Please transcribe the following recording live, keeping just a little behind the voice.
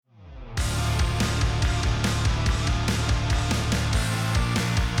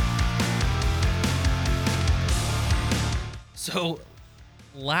So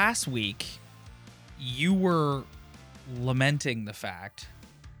last week, you were lamenting the fact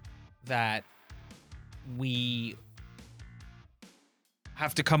that we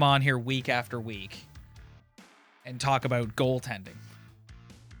have to come on here week after week and talk about goaltending.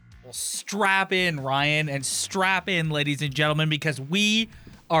 Well, strap in, Ryan, and strap in, ladies and gentlemen, because we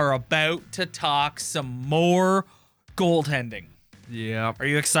are about to talk some more goaltending. Yeah. Are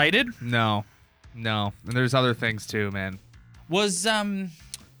you excited? No. And there's other things too, man. Was I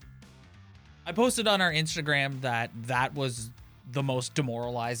posted on our Instagram that was the most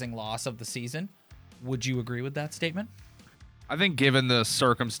demoralizing loss of the season. Would you agree with that statement? I think given the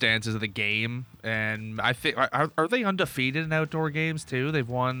circumstances of the game, and I think are they undefeated in outdoor games too? They've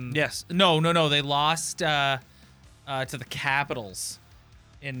won. Yes. No. They lost to the Capitals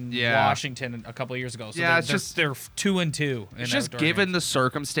in Washington a couple of years ago. So yeah, they're 2-2. It's just given games. the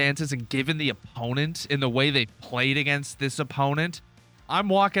circumstances and given the opponent and the way they played against this opponent, I'm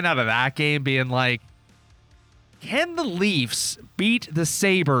walking out of that game being like, can the Leafs beat the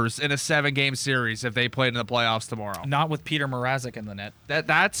Sabres in a 7-game series if they played in the playoffs tomorrow? Not with Peter Mrazek in the net.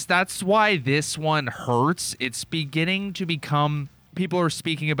 That's why this one hurts. It's beginning to become, people are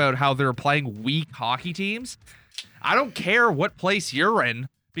speaking about how they're playing weak hockey teams. I don't care what place you're in,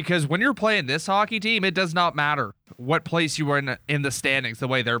 because when you're playing this hockey team, it does not matter what place you are in the standings the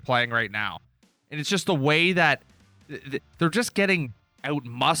way they're playing right now. And it's just the way that they're just getting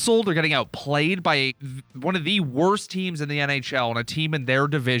out-muscled. They're getting outplayed by one of the worst teams in the NHL and a team in their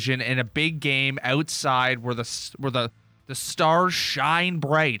division in a big game outside where the stars shine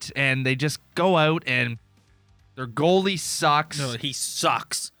bright, and they just go out and their goalie sucks. No, he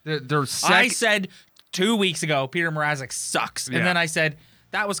sucks. I said 2 weeks ago, Peter Mrazek sucks. And then I said,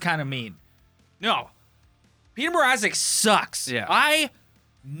 that was kind of mean. No. Peter Mrazek sucks. Yeah. I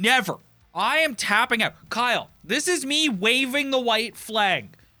am tapping out. Kyle, this is me waving the white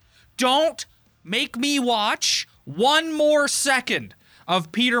flag. Don't make me watch one more second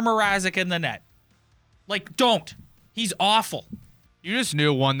of Peter Mrazek in the net. Like, don't. He's awful. You just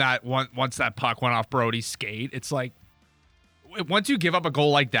knew once that puck went off Brody's skate, it's like, once you give up a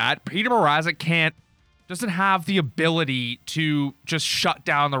goal like that, Peter Mrazek doesn't have the ability to just shut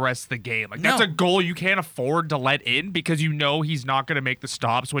down the rest of the game. Like, that's a goal you can't afford to let in because you know he's not going to make the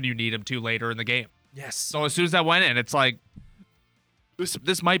stops when you need him to later in the game. Yes. So as soon as that went in, it's like,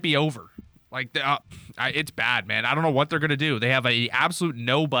 this might be over. Like, it's bad, man. I don't know what they're going to do. They have a absolute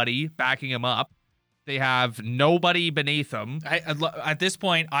nobody backing him up. They have nobody beneath them. At this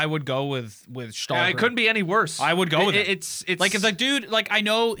point, I would go with Stahlgren. Yeah, it couldn't be any worse. I would go with it. It's like, if the dude, like, I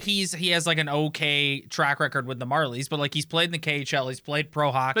know he has like an okay track record with the Marlies, but like, he's played in the KHL, he's played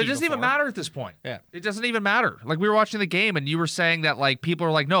pro hockey. But it doesn't even matter at this point. Yeah, it doesn't even matter. Like, we were watching the game, and you were saying that like people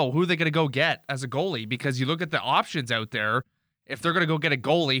are like, no, who are they going to go get as a goalie? Because you look at the options out there. If they're going to go get a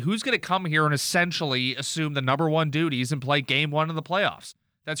goalie, who's going to come here and essentially assume the number one duties and play game one in the playoffs?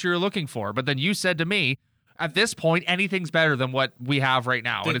 That's who you're looking for. But then you said to me, at this point, anything's better than what we have right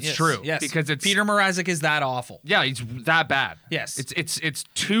now, and it's true. Yes, because it's Peter Mrazek is that awful. Yeah, he's that bad. Yes, it's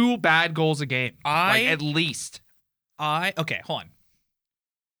 2 bad goals a game, at least. Okay, hold on.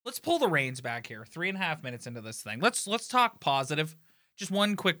 Let's pull the reins back here. 3.5 minutes into this thing. Let's talk positive. Just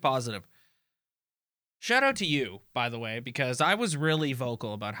one quick positive. Shout out to you, by the way, because I was really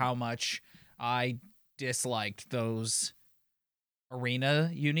vocal about how much I disliked those arena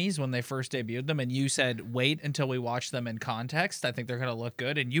unis when they first debuted them, and you said wait until we watch them in context. I think they're going to look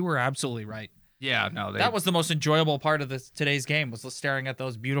good, and you were absolutely right. Yeah, no, that was the most enjoyable part of today's game, was staring at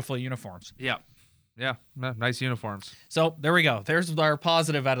those beautiful uniforms. Yeah, nice uniforms. So there we go. There's our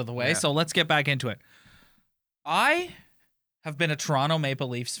positive out of the way. Yeah. So let's get back into it. I have been a Toronto Maple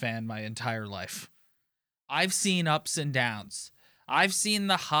Leafs fan my entire life. I've seen ups and downs. I've seen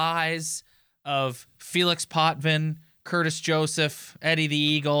the highs of Felix Potvin, Curtis Joseph, Eddie the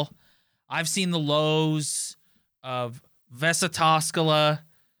Eagle. I've seen the lows of Vesa Toskala,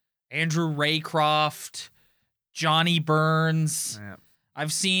 Andrew Raycroft, Johnny Burns. Yeah.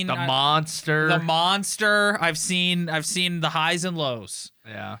 I've seen the monster. I've seen the highs and lows.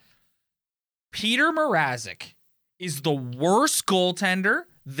 Yeah. Peter Mrazek is the worst goaltender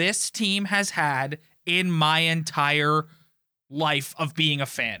this team has had in my entire life of being a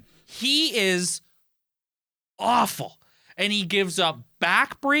fan. He is awful. And he gives up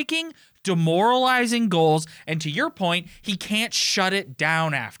back-breaking, demoralizing goals. And to your point, he can't shut it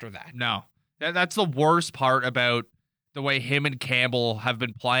down after that. No. That's the worst part about the way him and Campbell have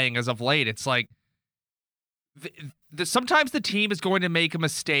been playing as of late. It's like sometimes the team is going to make a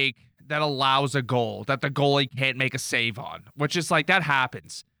mistake that allows a goal that the goalie can't make a save on, which is like, that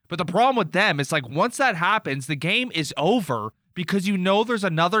happens. But the problem with them is, like, once that happens, the game is over because you know there's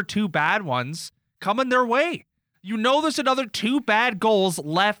another 2 bad ones coming their way. You know there's another 2 bad goals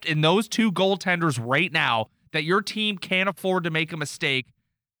left in those 2 goaltenders right now that your team can't afford to make a mistake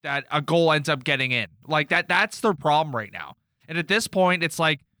that a goal ends up getting in. Like that's their problem right now. And at this point, it's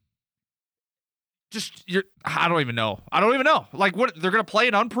like, I don't even know. Like, what, they're going to play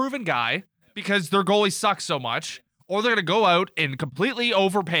an unproven guy because their goalie sucks so much, or they're going to go out and completely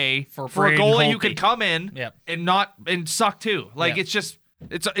overpay for a goalie who could come in and suck too. Like, it's just,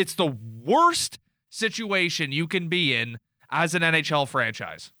 it's the worst situation you can be in as an NHL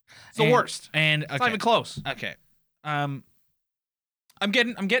franchise. It's the worst. And it's not even close. Okay. I'm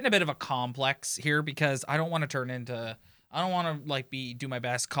getting a bit of a complex here because I don't want to do my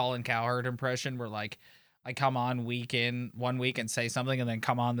best Colin Cowherd impression where like I come on one week and say something and then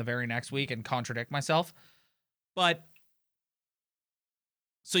come on the very next week and contradict myself. But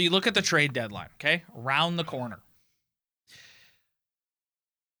so you look at the trade deadline, okay? Around the corner.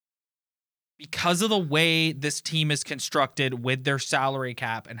 Because of the way this team is constructed with their salary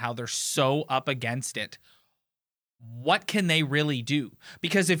cap and how they're so up against it, what can they really do?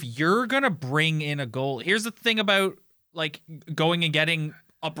 Because if you're going to bring in a goal, here's the thing about like going and getting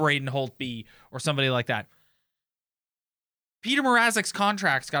a Braden Holtby or somebody like that. Peter Mrazek's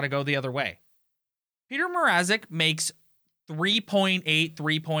contract's got to go the other way. Peter Mrazek makes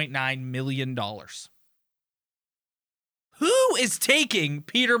 $3.9 million. Who is taking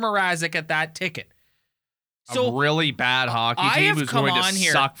Peter Mrazek at that ticket? So a really bad hockey team who's going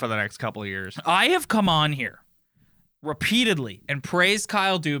to suck for the next couple of years. I have come on here repeatedly and praised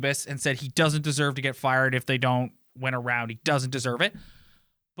Kyle Dubas and said he doesn't deserve to get fired if they don't win a round. He doesn't deserve it.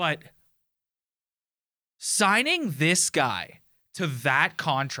 But signing this guy to that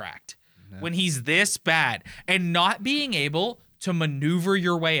contract when he's this bad and not being able to maneuver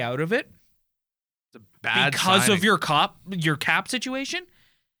your way out of it because of your cap situation,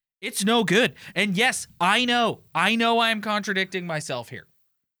 it's no good. And yes, I know I'm contradicting myself here.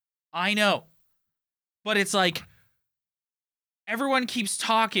 I know. But it's like everyone keeps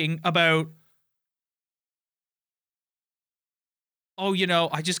talking about, oh,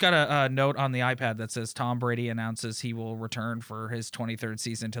 I just got a note on the iPad that says Tom Brady announces he will return for his 23rd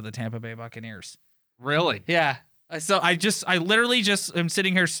season to the Tampa Bay Buccaneers. Really? Yeah. So I literally just am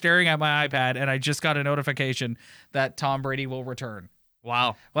sitting here staring at my iPad and I just got a notification that Tom Brady will return.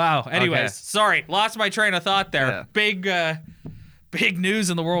 Wow. Anyways, Sorry, lost my train of thought there. Yeah. Big news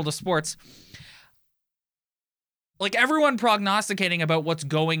in the world of sports. Like everyone prognosticating about what's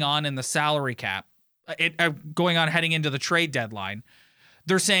going on in the salary cap, going on heading into the trade deadline,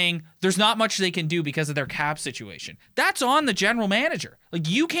 they're saying there's not much they can do because of their cap situation. That's on the general manager. Like,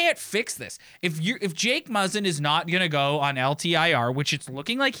 you can't fix this. If Jake Muzzin is not going to go on LTIR, which it's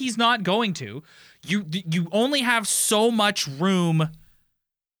looking like he's not going to, you only have so much room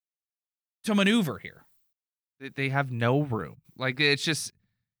to maneuver here. They have no room. Like, it's just,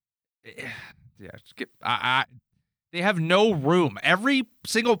 they have no room. Every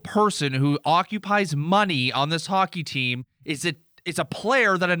single person who occupies money on this hockey team is a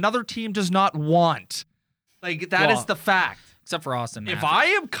player that another team does not want. Like, that is the fact. Except for Austin Matthews. If I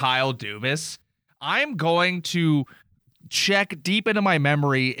am Kyle Dubas, I'm going to check deep into my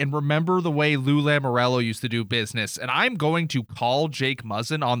memory and remember the way Lou Lamoriello used to do business, and I'm going to call Jake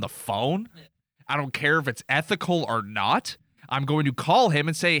Muzzin on the phone. I don't care if it's ethical or not. I'm going to call him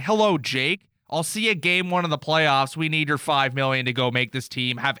and say, hello, Jake. I'll see you game 1 of the playoffs. We need your $5 million to go make this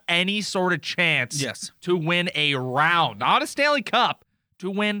team have any sort of chance to win a round. Not a Stanley Cup, to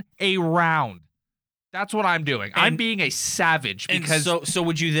win a round. That's what I'm doing. I'm being a savage because... So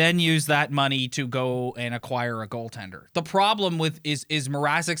would you then use that money to go and acquire a goaltender? The problem is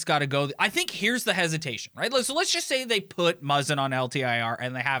Mrazek's got to go... I think here's the hesitation, right? So let's just say they put Muzzin on LTIR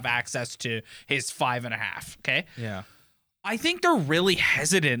and they have access to his 5.5, okay? Yeah. I think they're really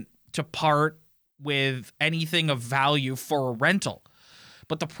hesitant to part with anything of value for a rental.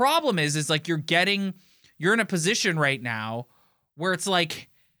 But the problem is like you're in a position right now where it's like,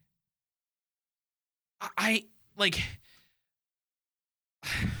 I'm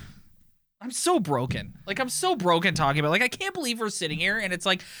so broken. Like, I'm so broken talking about, like, I can't believe we're sitting here and it's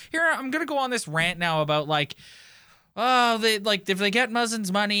like, here, I'm going to go on this rant now about like, if they get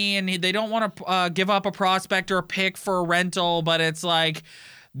Muzzin's money and they don't want to give up a prospect or a pick for a rental, but it's like,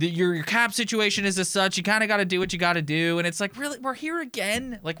 your cap situation is as such, you kind of got to do what you got to do. And it's like, really, we're here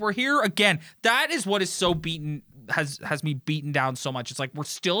again. Like, we're here again. That is what is so has me beaten down so much. It's like, we're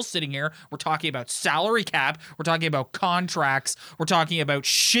still sitting here. We're talking about salary cap. We're talking about contracts. We're talking about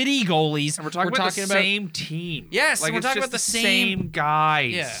shitty goalies. And we're talking about the same team. Yes. Like, we're talking about the same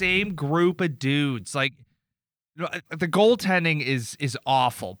guy, same group of dudes. Like, The goaltending is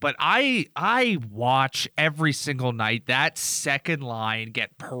awful, but I watch every single night that second line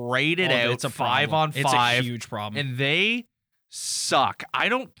get paraded out. It's a 5-on-5. It's a huge problem. And they suck. I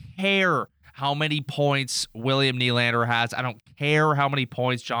don't care how many points William Nylander has. I don't care how many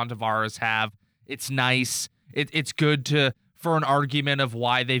points John Tavares have. It's nice. It's good for an argument of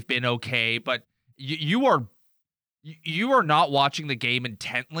why they've been okay, but you are not watching the game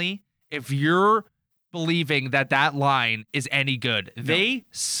intently if you're believing that line is any good. No. They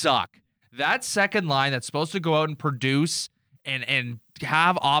suck. That second line that's supposed to go out and produce and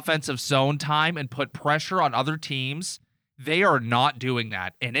have offensive zone time and put pressure on other teams, they are not doing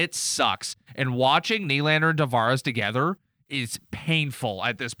that, and it sucks. And watching Nylander and Tavares together is painful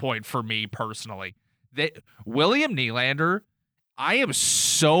at this point for me personally. William Nylander,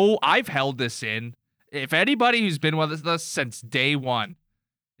 I've held this in. If anybody who's been with us since day one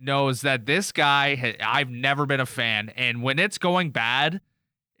knows that this guy, I've never been a fan. And when it's going bad,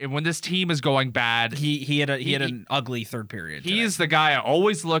 and when this team is going bad, he had an ugly third period. He is the guy I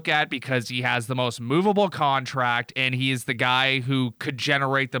always look at because he has the most movable contract, and he is the guy who could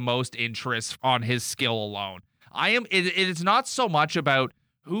generate the most interest on his skill alone. It's not so much about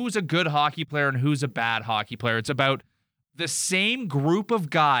who's a good hockey player and who's a bad hockey player. It's about the same group of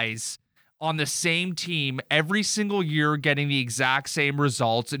guys on the same team every single year getting the exact same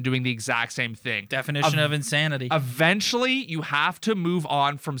results and doing the exact same thing. Definition of insanity. Eventually, you have to move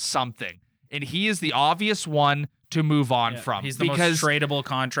on from something. And he is the obvious one to move on from. He's the most tradable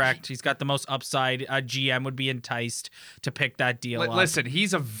contract. He's got the most upside. A GM would be enticed to pick that deal up. Listen,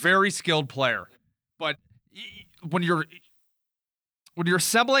 he's a very skilled player. But when you're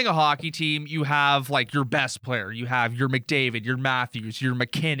assembling a hockey team, you have like your best player. You have your McDavid, your Matthews, your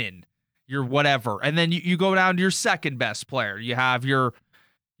McKinnon, your whatever. And then you go down to your second best player. You have your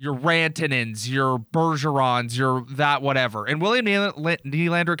Rantanens, your Bergerons, your that whatever. And William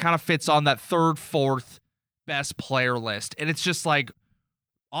Nylander kind of fits on that third, fourth best player list. And it's just like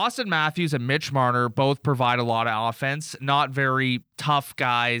Austin Matthews and Mitch Marner both provide a lot of offense, not very tough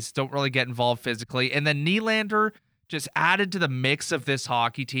guys, don't really get involved physically. And then Nylander just added to the mix of this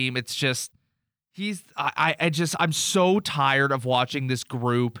hockey team. It's just I'm so tired of watching this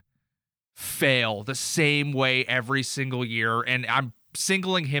group fail the same way every single year, and I'm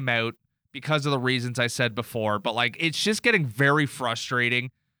singling him out because of the reasons I said before, but like it's just getting very frustrating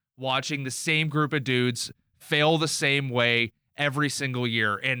watching the same group of dudes fail the same way every single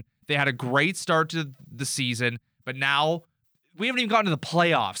year. And they had a great start to the season, but now we haven't even gotten to the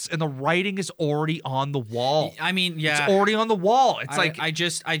playoffs and the writing is already on the wall. I mean, yeah, it's already on the wall. It's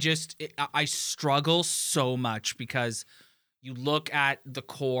I struggle so much because you look at the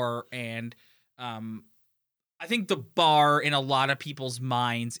core and I think the bar in a lot of people's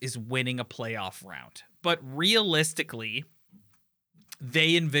minds is winning a playoff round. But realistically,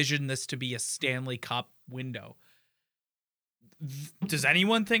 they envision this to be a Stanley Cup window. Does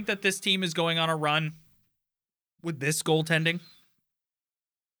anyone think that this team is going on a run with this goaltending?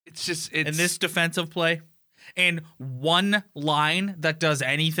 It's in this defensive play and one line that does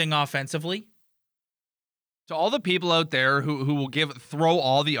anything offensively. To all the people out there who will throw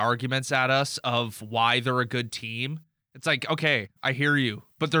all the arguments at us of why they're a good team, it's like, okay, I hear you,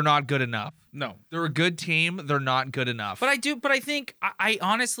 but they're not good enough. No. They're a good team, they're not good enough. But I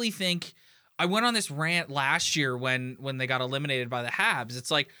honestly think I went on this rant last year when they got eliminated by the Habs.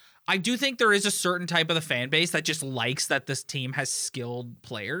 It's like, I do think there is a certain type of the fan base that just likes that this team has skilled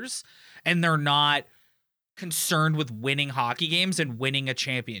players and they're not concerned with winning hockey games and winning a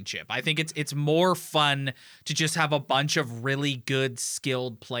championship. I think it's more fun to just have a bunch of really good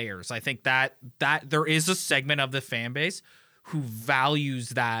skilled players. I think that there is a segment of the fan base who values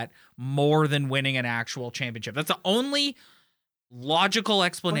that more than winning an actual championship. That's the only logical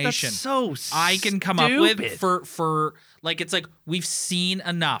explanation I can come up with for like, it's like we've seen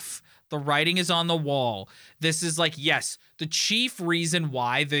enough. The writing is on the wall. This is like, yes, the chief reason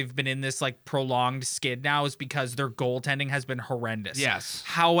why they've been in this like prolonged skid now is because their goaltending has been horrendous. Yes.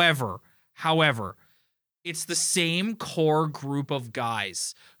 However, it's the same core group of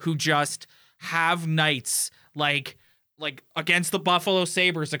guys who just have nights like against the Buffalo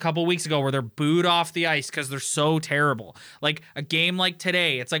Sabres a couple weeks ago where they're booed off the ice because they're so terrible. Like a game like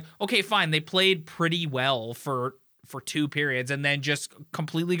today, it's like, okay, fine, they played pretty well for 2 periods and then just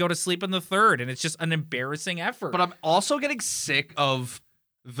completely go to sleep in the third, and it's just an embarrassing effort. But I'm also getting sick of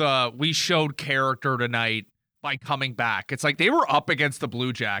we showed character tonight by coming back. It's like they were up against the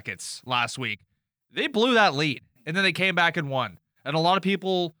Blue Jackets last week. They blew that lead, and then they came back and won. And a lot of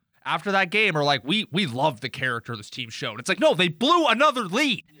people after that game are like, we love the character this team showed. It's like, no, they blew another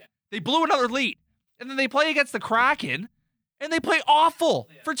lead. They blew another lead. And then they play against the Kraken, and they play awful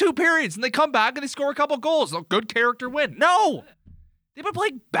for 2 periods, and they come back and they score a couple goals. A good character win. No! They've been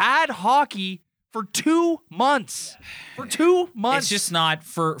playing bad hockey for 2 months. For 2 months. It's just not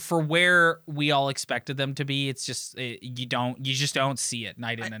for where we all expected them to be. It's just you just don't see it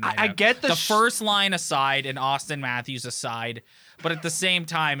night in and night out. I get the first line aside and Austin Matthews aside, but at the same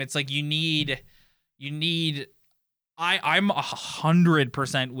time, it's like you need. I'm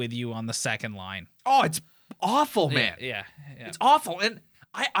 100% with you on the second line. Oh, it's awful, man. Yeah. It's awful. And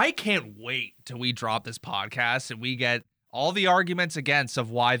I can't wait till we drop this podcast and we get all the arguments against of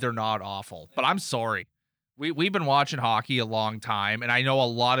why they're not awful. But I'm sorry. We've been watching hockey a long time, and I know a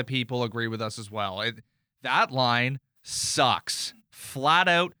lot of people agree with us as well. That line sucks. Flat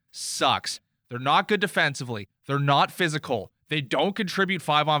out sucks. They're not good defensively. They're not physical. They don't contribute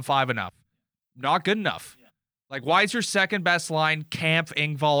 5-on-5 enough. Not good enough. Like, why is your second best line Kampf,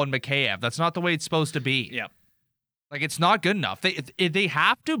 Engvall, and Mikheyev? That's not the way it's supposed to be. Yeah. Like, it's not good enough. They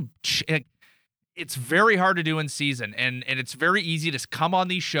have to. It's very hard to do in season, and it's very easy to come on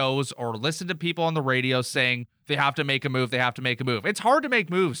these shows or listen to people on the radio saying they have to make a move. They have to make a move. It's hard to make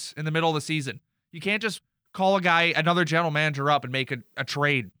moves in the middle of the season. You can't just call another general manager up and make a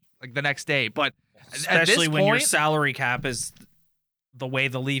trade like the next day. But especially when your point, salary cap is the way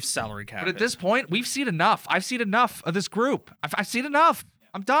the Leafs salary cap. But at this point, we've seen enough. I've seen enough of this group. I've seen enough.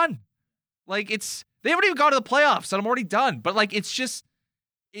 I'm done. Like, they haven't even gone to the playoffs, and I'm already done. But like, it's just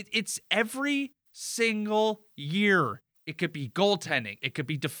it's every single year. It could be goaltending. It could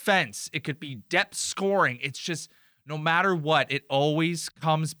be defense. It could be depth scoring. It's just no matter what, it always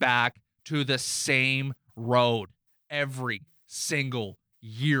comes back to the same road every single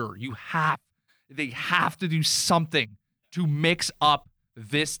year. They have to do something to mix up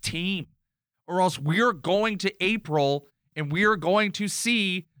this team, or else we're going to April and we are going to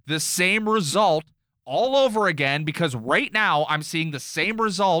see the same result all over again, because right now I'm seeing the same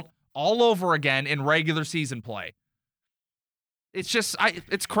result all over again in regular season play. It's just,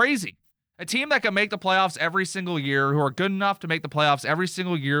 it's crazy. A team that can make the playoffs every single year, who are good enough to make the playoffs every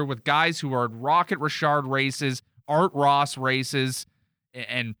single year with guys who are Rocket Richard races, Art Ross races,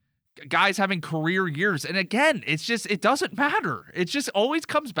 and guys having career years. And again, it's just, it doesn't matter. It just always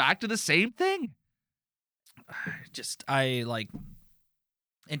comes back to the same thing.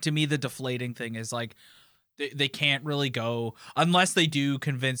 And to me, the deflating thing is like, they can't really go unless they do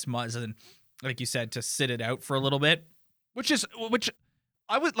convince Muzzin, like you said, to sit it out for a little bit. Which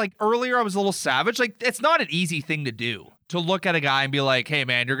I was like earlier, I was a little savage. Like, it's not an easy thing to do, to look at a guy and be like, hey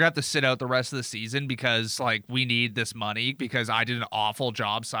man, you're gonna have to sit out the rest of the season because like we need this money because I did an awful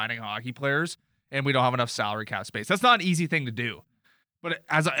job signing hockey players and we don't have enough salary cap space. That's not an easy thing to do. But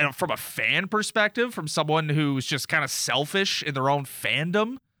from a fan perspective, from someone who's just kind of selfish in their own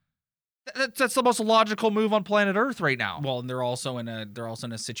fandom, that's the most logical move on planet Earth right now. Well, and they're also in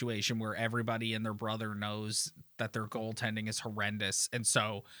a situation where everybody and their brother knows that their goaltending is horrendous, and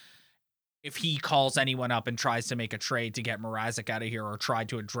so if he calls anyone up and tries to make a trade to get Mrazek out of here or try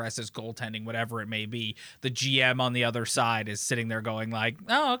to address his goaltending, whatever it may be, the GM on the other side is sitting there going like,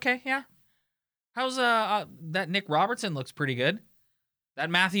 "Oh, okay, yeah. How's that Nick Robertson looks pretty good. That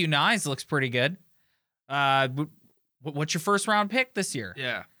Matthew Nyes looks pretty good. What's your first round pick this year?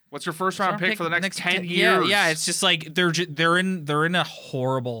 Yeah. What's your first round pick for the next 10 years? Yeah, it's just like they're in a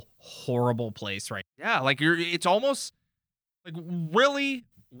horrible place right now. Yeah, like it's almost like, really,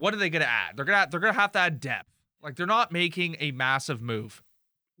 what are they gonna add? They're gonna have to add depth. Like, they're not making a massive move,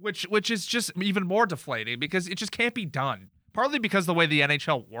 which is just even more deflating because it just can't be done. Partly because the way the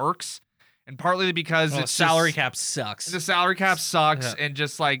NHL works, and partly because the salary cap sucks. The salary cap sucks, and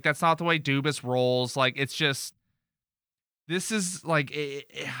just like that's not the way Dubas rolls. Like, it's just. This is like,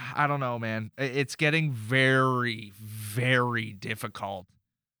 I don't know, man. It's getting very, very difficult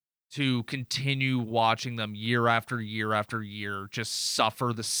to continue watching them year after year after year just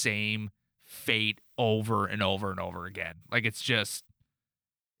suffer the same fate over and over and over again. Like, it's just,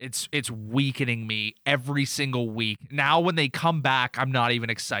 it's weakening me every single week. Now, when they come back, I'm not even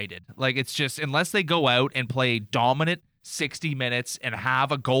excited. Like, it's just, unless they go out and play dominant 60 minutes and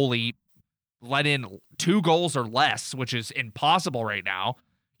have a goalie let in 2 goals or less, which is impossible right now.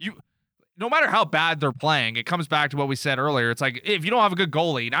 No matter how bad they're playing, it comes back to what we said earlier. It's like, if you don't have a good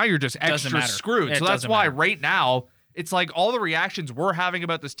goalie, now you're just extra screwed. So that's why right now, it's like all the reactions we're having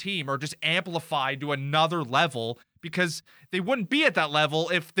about this team are just amplified to another level, because they wouldn't be at that level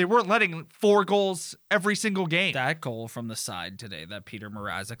if they weren't letting 4 goals every single game. That goal from the side today that Peter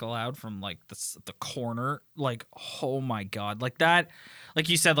Mrazek allowed from like the corner, like, oh my God, like that, like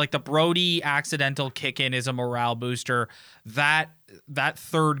you said, like the Brody accidental kick in is a morale booster. That that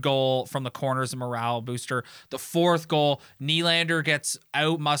third goal from the corner is a morale booster. The fourth goal, Nylander gets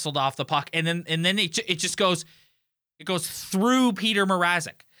out muscled off the puck, and then it just goes through Peter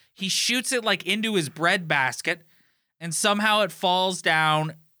Mrazek. He shoots it like into his breadbasket, and somehow it falls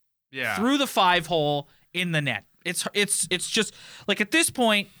down through the 5-hole in the net. It's just like at this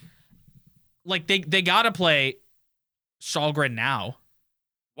point, like they gotta play Shalgren now.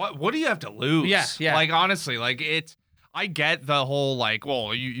 What do you have to lose? Yeah. Like honestly, like I get the whole like,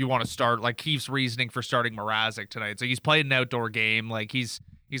 well, you want to start like Keefe's reasoning for starting Mrazek tonight. So he's played an outdoor game. Like he's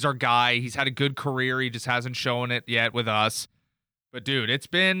our guy. He's had a good career. He just hasn't shown it yet with us. But dude,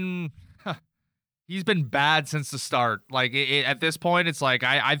 he's been bad since the start. Like at this point, it's like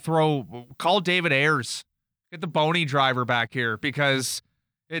I'd call David Ayers, get the Boney driver back here because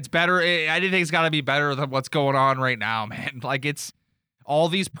it's better. I think it's got to be better than what's going on right now, man. Like it's all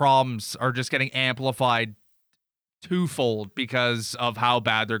these problems are just getting amplified twofold because of how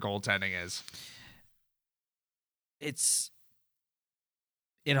bad their goaltending is.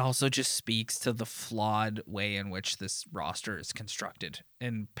 It also just speaks to the flawed way in which this roster is constructed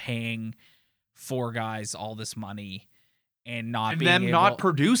and paying 4 guys all this money and not being them able, not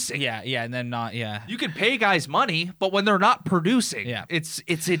producing. Yeah, and then not You can pay guys money, but when they're not producing, it's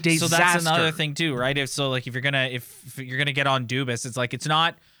a disaster. So that's another thing too, right? If you're gonna get on Dubas, it's like it's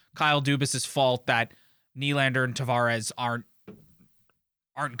not Kyle Dubas's fault that Nylander and Tavares aren't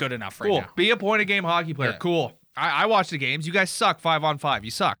good enough right now. Be a point of game hockey player. Yeah. Cool. I watch the games. You guys suck 5-on-5.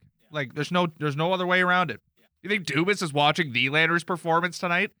 You suck. Yeah. Like there's no other way around it. Yeah. You think Dubas is watching Nylander's performance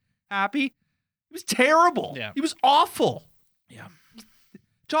tonight? Happy? He was terrible. Yeah. He was awful. Yeah.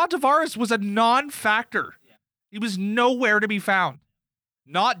 John Tavares was a non-factor. Yeah. He was nowhere to be found.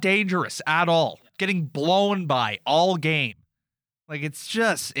 Not dangerous at all. Yeah. Getting blown by all game. Like it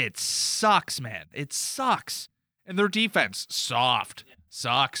sucks, man. It sucks. And their defense sucks.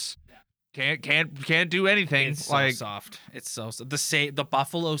 Yeah. Can't do anything. It's like so soft. It's so the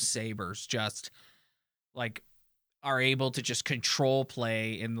Buffalo Sabres just like are able to just control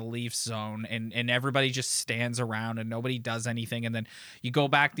play in the Leafs zone and everybody just stands around and nobody does anything. And then you go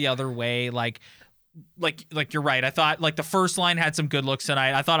back the other way, like you're right. I thought like the first line had some good looks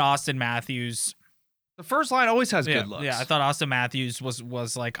tonight. I thought Austin Matthews. The first line always has good looks. Yeah, I thought Austin Matthews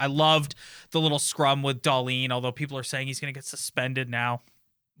was like, I loved the little scrum with Dahlin, although people are saying he's going to get suspended now.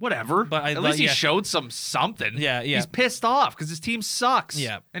 Whatever. But at least he showed something. Yeah. He's pissed off because his team sucks.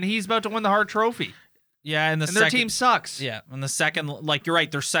 Yeah. And he's about to win the Hart Trophy. Yeah, and their team sucks. Yeah, and the second, like you're right,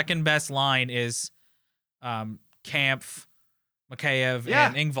 their second best line is Kampf, Mikheyev,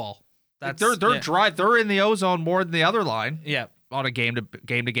 and Engvall. That's they're dry. They're in the ozone more than the other line. Yeah, on a game to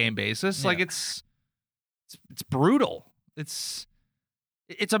game basis. Yeah. Like it's brutal. It's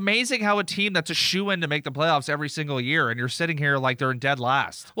amazing how a team that's a shoe-in to make the playoffs every single year, and you're sitting here like they're in dead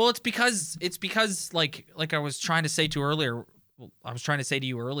last. Well, it's because like I was trying to say to you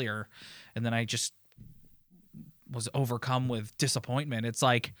earlier, and then I just was overcome with disappointment. It's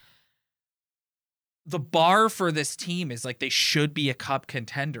like the bar for this team is like they should be a cup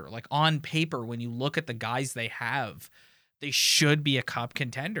contender. Like on paper, when you look at the guys they have, they should be a cup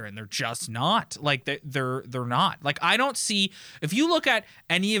contender, and they're just not. Like they're not. Like I don't see, if you look at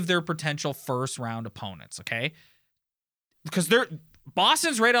any of their potential first round opponents, okay, because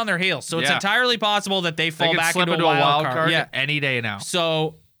Boston's right on their heels, so it's entirely possible that they fall back into a wild card any day now.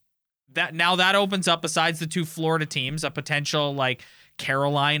 So that opens up, besides the 2 Florida teams, a potential like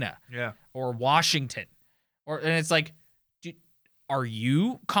Carolina, or Washington, and it's like, are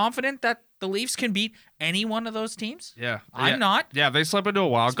you confident that the Leafs can beat any one of those teams? Yeah, I'm not. Yeah, they slip into a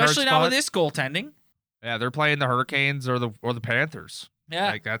wild card, especially not with this goaltending. Yeah, they're playing the Hurricanes or the Panthers. Yeah,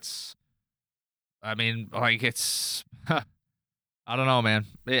 like that's. I mean, like it's. I don't know, man.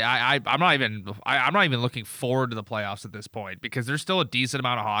 I'm not even looking forward to the playoffs at this point because there's still a decent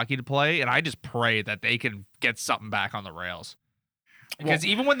amount of hockey to play, and I just pray that they can get something back on the rails. Because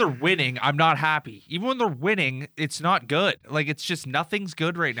even when they're winning, I'm not happy. Even when they're winning, it's not good. Like it's just nothing's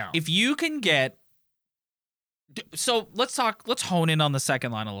good right now. If you can get, so let's hone in on the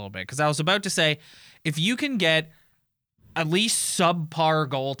second line a little bit, because I was about to say, if you can get at least subpar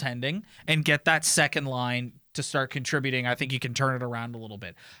goaltending and get that second line to start contributing, I think you can turn it around a little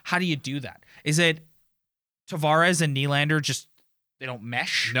bit. How do you do that? Is it Tavares and Nylander just, they don't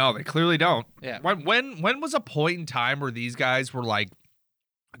mesh? No, they clearly don't. Yeah. When was a point in time where these guys were like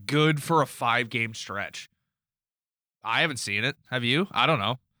good for a 5-game stretch? I haven't seen it. Have you? I don't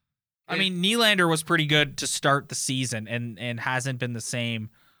know. I mean, Nylander was pretty good to start the season and hasn't been the same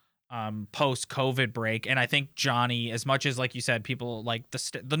post COVID break. And I think Johnny, as much as like you said, people like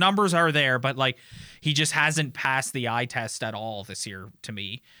the numbers are there, but like he just hasn't passed the eye test at all this year to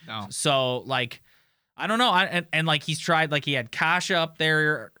me. No. So like, I don't know. And like he's tried, like he had Kasha up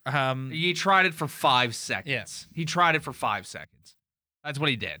there. He tried it for 5 seconds. Yes. He tried it for 5 seconds. That's what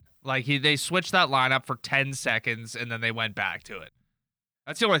he did. Like they switched that lineup for 10 seconds and then they went back to it.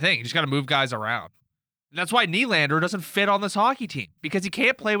 That's the only thing. You just got to move guys around. And that's why Nylander doesn't fit on this hockey team because he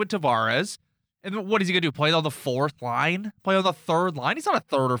can't play with Tavares. And what is he going to do? Play on the 4th line? Play on the 3rd line? He's not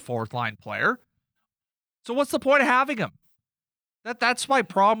a 3rd or 4th line player. So what's the point of having him? That's my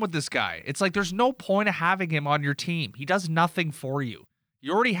problem with this guy. It's like there's no point of having him on your team. He does nothing for you.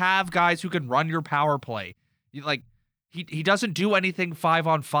 You already have guys who can run your power play. He doesn't do anything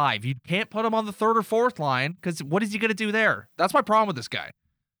 5-on-5. You can't put him on the 3rd or 4th line because what is he going to do there? That's my problem with this guy.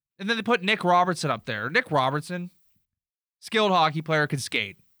 And then they put Nick Robertson up there. Nick Robertson, skilled hockey player, can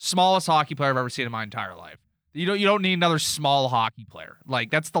skate. Smallest hockey player I've ever seen in my entire life. You don't need another small hockey player.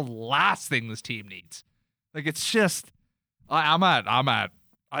 Like that's the last thing this team needs. Like it's just I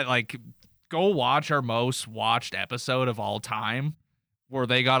like go watch our most watched episode of all time where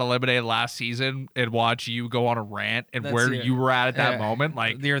they got eliminated last season and watch you go on a rant and where you were at that moment.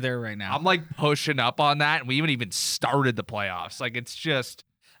 Like you're there right now. I'm like pushing up on that and we haven't even started the playoffs. Like it's just.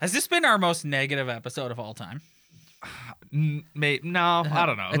 Has this been our most negative episode of all time? No, I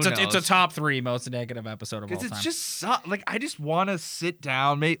don't know. It's a top 3 most negative episode of all time. Because it's just like I just want to sit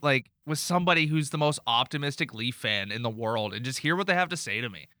down, mate, like with somebody who's the most optimistic Leaf fan in the world and just hear what they have to say to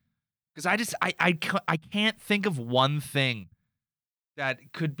me. Because I can't think of one thing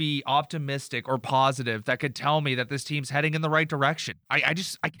that could be optimistic or positive that could tell me that this team's heading in the right direction. I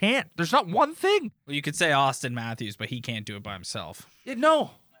can't. There's not one thing. Well, you could say Austin Matthews, but he can't do it by himself.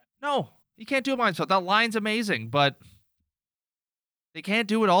 No, he can't do it by himself. That line's amazing, but they can't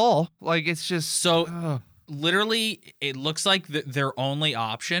do it all. Like, it's just so. Literally, it looks like their only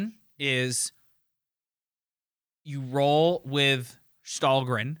option is you roll with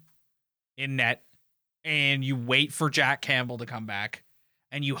Stahlgren in net, and you wait for Jack Campbell to come back,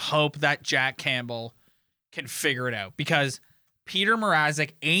 and you hope that Jack Campbell can figure it out because Peter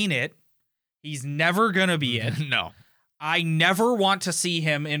Mrazek ain't it. He's never gonna be it. No. I never want to see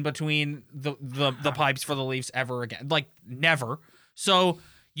him in between the pipes for the Leafs ever again. Like, never. So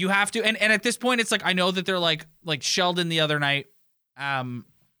you have to, and at this point, it's like, I know that they're like Sheldon the other night, after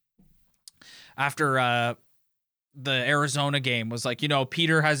the Arizona game was like,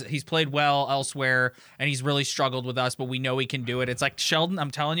 Peter he's played well elsewhere and he's really struggled with us, but we know he can do it. It's like, Sheldon,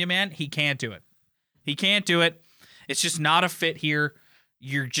 I'm telling you, man, he can't do it. He can't do it. It's just not a fit here.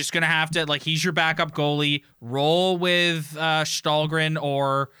 You're just going to have to, like, he's your backup goalie. Roll with Stahlgren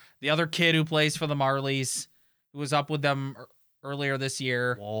or the other kid who plays for the Marlies, who was up with them earlier this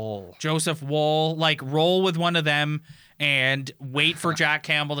year. Woll. Joseph Woll. Like, roll with one of them and wait for Jack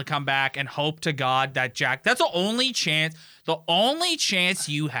Campbell to come back and hope to God that that's the only chance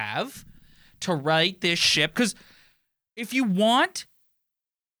you have to right this ship. Because if you want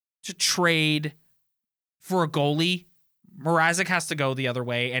to trade for a goalie, Mrazek has to go the other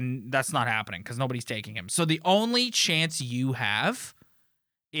way, and that's not happening because nobody's taking him. So the only chance you have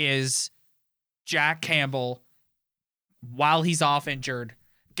is Jack Campbell, while he's off injured,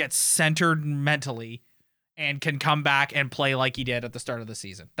 gets centered mentally and can come back and play like he did at the start of the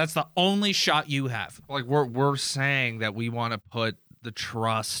season. That's the only shot you have. Like we're saying that we want to put the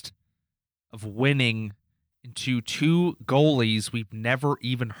trust of winning into 2 goalies we've never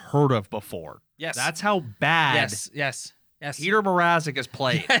even heard of before. Yes. That's how bad Yes. Peter Mrazek has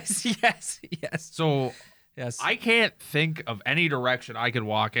played. Yes. So yes. I can't think of any direction I could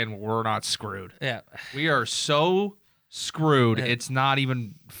walk in where we're not screwed. Yeah. We are so screwed, it's not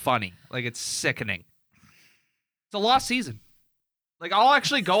even funny. Like, it's sickening. It's a lost season. Like, I'll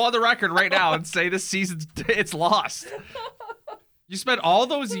actually go on the record right now and say this season's it's lost. You spent all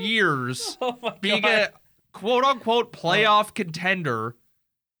those years being a quote-unquote playoff contender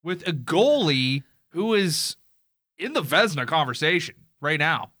with a goalie who is in the Vezina conversation right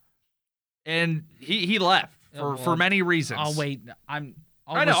now. And he left for many reasons. I'll wait. I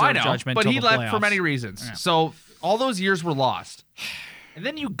know, judgment but he left playoffs. for many reasons. Yeah. So all those years were lost. And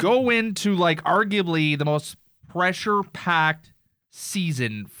then you go into like arguably the most pressure-packed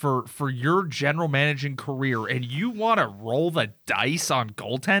season for your general managing career, and you want to roll the dice on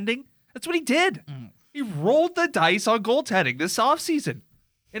goaltending? That's what he did. He rolled the dice on goaltending this offseason,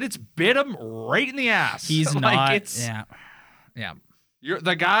 and it's bit him right in the ass. He's like, not. Yeah. You're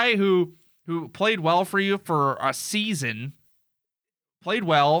the guy who played well for you for a season, played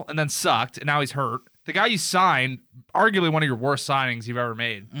well and then sucked, and now he's hurt. the guy you signed, arguably one of your worst signings you've ever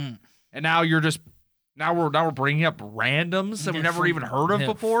made, and now we're bringing up randoms that we've never even heard of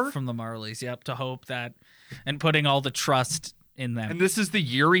before from the Marlies. Yep, to hope that and putting all the trust in them. And this is the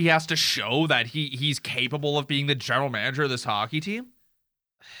year he has to show that he's capable of being the general manager of this hockey team.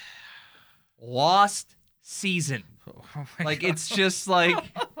 Lost season. Oh like God. It's just like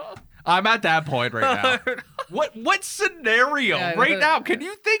I'm at that point right now. What scenario right now can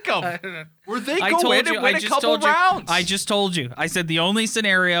you think of where they go in and win a couple rounds? I just told you. I said the only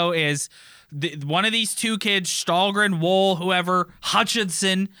scenario is one of these two kids, Stahlgren, Woll, whoever,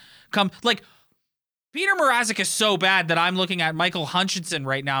 Hutchinson, come like. Peter Mrazek is so bad that I'm looking at Michael Hutchinson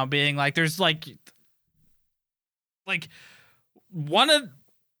right now, being like, there's like one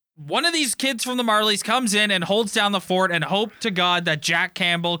of these kids from the Marlies comes in and holds down the fort and hope to God that Jack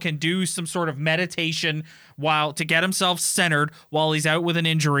Campbell can do some sort of meditation to get himself centered while he's out with an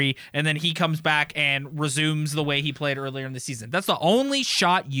injury, and then he comes back and resumes the way he played earlier in the season. That's the only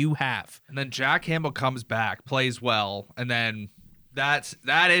shot you have. And then Jack Campbell comes back, plays well, and then that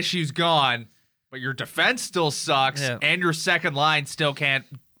issue's gone. But your defense still sucks, and your second line still can't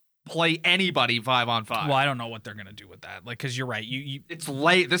play anybody 5-on-5. Well, I don't know what they're gonna do with that. Like, because you're right. It's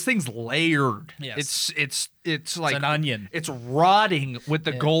this thing's layered. Yes. It's like an onion. It's rotting with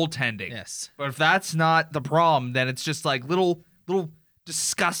the goaltending. Yes. But if that's not the problem, then it's just like little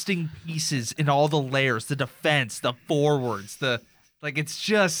disgusting pieces in all the layers. The defense, the forwards, it's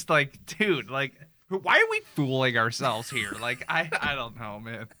just like, dude, like, why are we fooling ourselves here? Like, I don't know,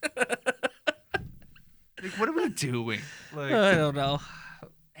 man. Like, what are we doing? Like, I don't know.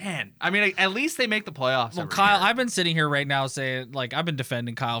 Man, I mean, at least they make the playoffs. Well, Kyle, I've been sitting here right now saying, like, I've been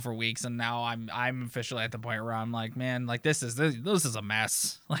defending Kyle for weeks, and now I'm officially at the point where I'm like, man, like, this is a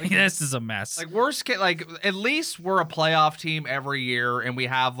mess. Like, this is a mess. Like, worst case, like, at least we're a playoff team every year, and we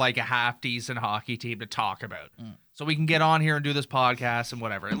have like a half decent hockey team to talk about, so we can get on here and do this podcast and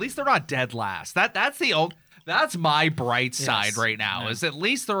whatever. At least they're not dead last. That's my bright side right now. Is at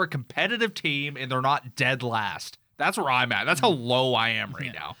least they're a competitive team and they're not dead last. That's where I'm at. That's how low I am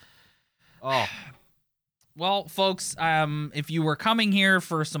right now. Oh. Well, folks, if you were coming here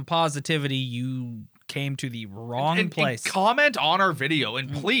for some positivity, you came to the wrong place. And comment on our video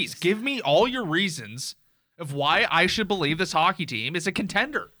and please give me all your reasons of why I should believe this hockey team is a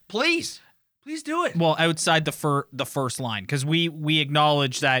contender. Please do it. Well, outside the first line, because we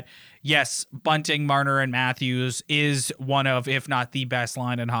acknowledge that, yes, Bunting, Marner, and Matthews is one of, if not the best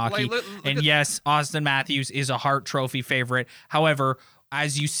line in hockey. And yes, Austin Matthews is a Hart Trophy favorite. However,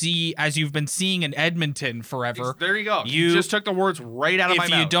 as you've been seeing in Edmonton forever. There you go. You just took the words right out of my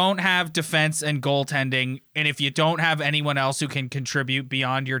mouth. If you don't have defense and goaltending, and if you don't have anyone else who can contribute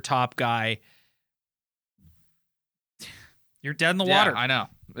beyond your top guy, you're dead in the water. I know.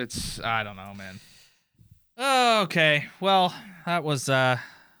 I don't know, man. Okay. Well, that was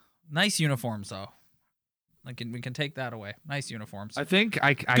nice uniforms, though. We can take that away. Nice uniforms. I think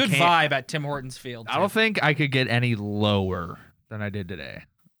I good vibe at Tim Hortons Field. I don't think I could get any lower than I did today.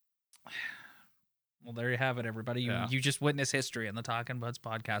 Well, there you have it, everybody. You just witnessed history on the Talking Buds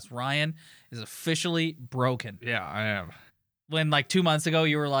podcast. Ryan is officially broken. Yeah, I am. When like 2 months ago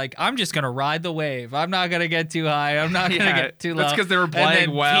you were like, I'm just gonna ride the wave. I'm not gonna get too high. I'm not gonna get too low. That's because they were playing and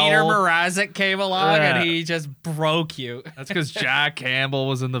then well. Peter Mrazek came along and he just broke you. That's because Jack Campbell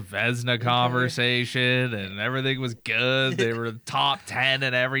was in the Vezina conversation and everything was good. They were top 10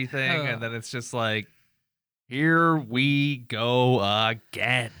 and everything, and then it's just like, here we go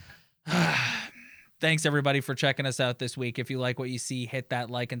again. Thanks, everybody, for checking us out this week. If you like what you see, hit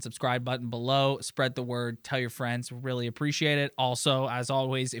that like and subscribe button below. Spread the word. Tell your friends. We really appreciate it. Also, as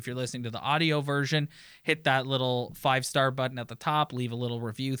always, if you're listening to the audio version, hit that little 5-star button at the top. Leave a little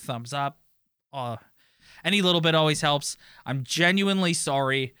review, thumbs up. Any little bit always helps. I'm genuinely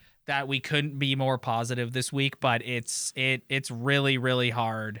sorry that we couldn't be more positive this week, but it's really, really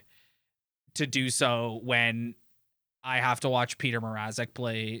hard to do so when I have to watch Peter Mrazek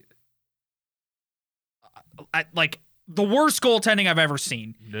play like the worst goaltending I've ever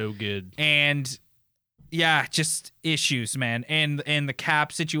seen. No good. And yeah, just issues, man. And the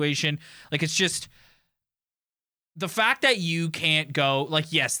cap situation, like, it's just the fact that you can't go, like,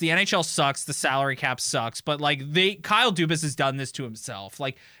 yes, the NHL sucks, the salary cap sucks, but like Kyle Dubas has done this to himself.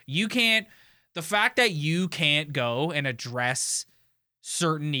 Like, the fact that you can't go and address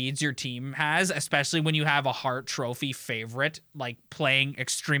certain needs your team has, especially when you have a Hart Trophy favorite like playing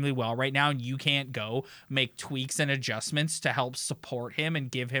extremely well right now, and you can't go make tweaks and adjustments to help support him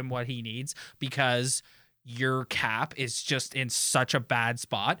and give him what he needs because your cap is just in such a bad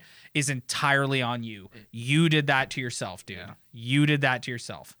spot, is entirely on you. You did that to yourself, dude. Yeah. You did that to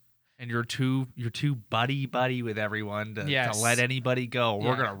yourself. and you're too buddy with everyone to let anybody go.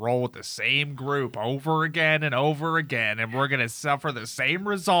 We're gonna roll with the same group over again and over again, and we're gonna suffer the same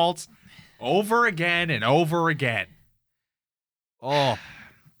results over again and over again. Oh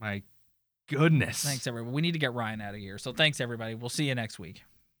my goodness. Thanks, everybody. We need to get Ryan out of here. So thanks, everybody. We'll see you next week.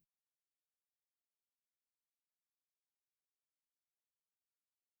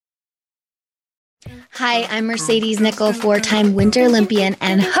 Hi, I'm Mercedes Nichol, 4-time Winter Olympian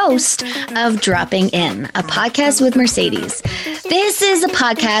and host of Dropping In, a podcast with Mercedes. This is a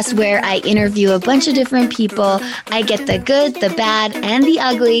podcast where I interview a bunch of different people. I get the good, the bad, and the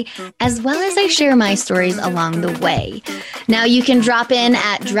ugly, as well as I share my stories along the way. Now you can drop in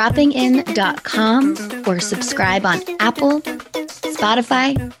at droppingin.com or subscribe on Apple,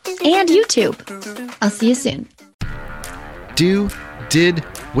 Spotify, and YouTube. I'll see you soon. Did,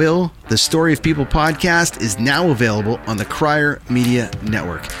 Will, the Story of People podcast is now available on the Crier Media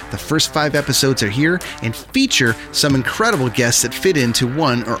Network. The first 5 episodes are here and feature some incredible guests that fit into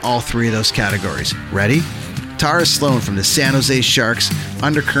one or all 3 of those categories. Ready? Tara Sloan from the San Jose Sharks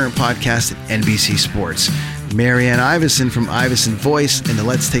Undercurrent podcast at NBC Sports. Marianne Iveson from Iveson Voice and the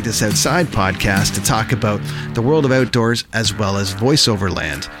Let's Take This Outside podcast to talk about the world of outdoors as well as voiceover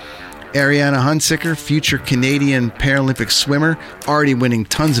land. Ariana Hunsicker, future Canadian Paralympic swimmer, already winning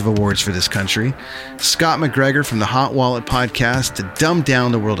tons of awards for this country. Scott McGregor from the Hot Wallet podcast to dumb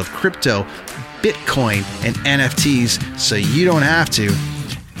down the world of crypto, Bitcoin, and NFTs so you don't have to.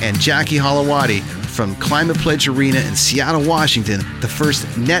 And Jackie Holowati from Climate Pledge Arena in Seattle, Washington, the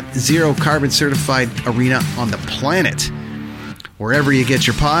first net zero carbon certified arena on the planet. Wherever you get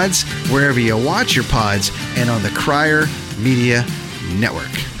your pods, wherever you watch your pods, and on the Crier Media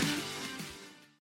Network.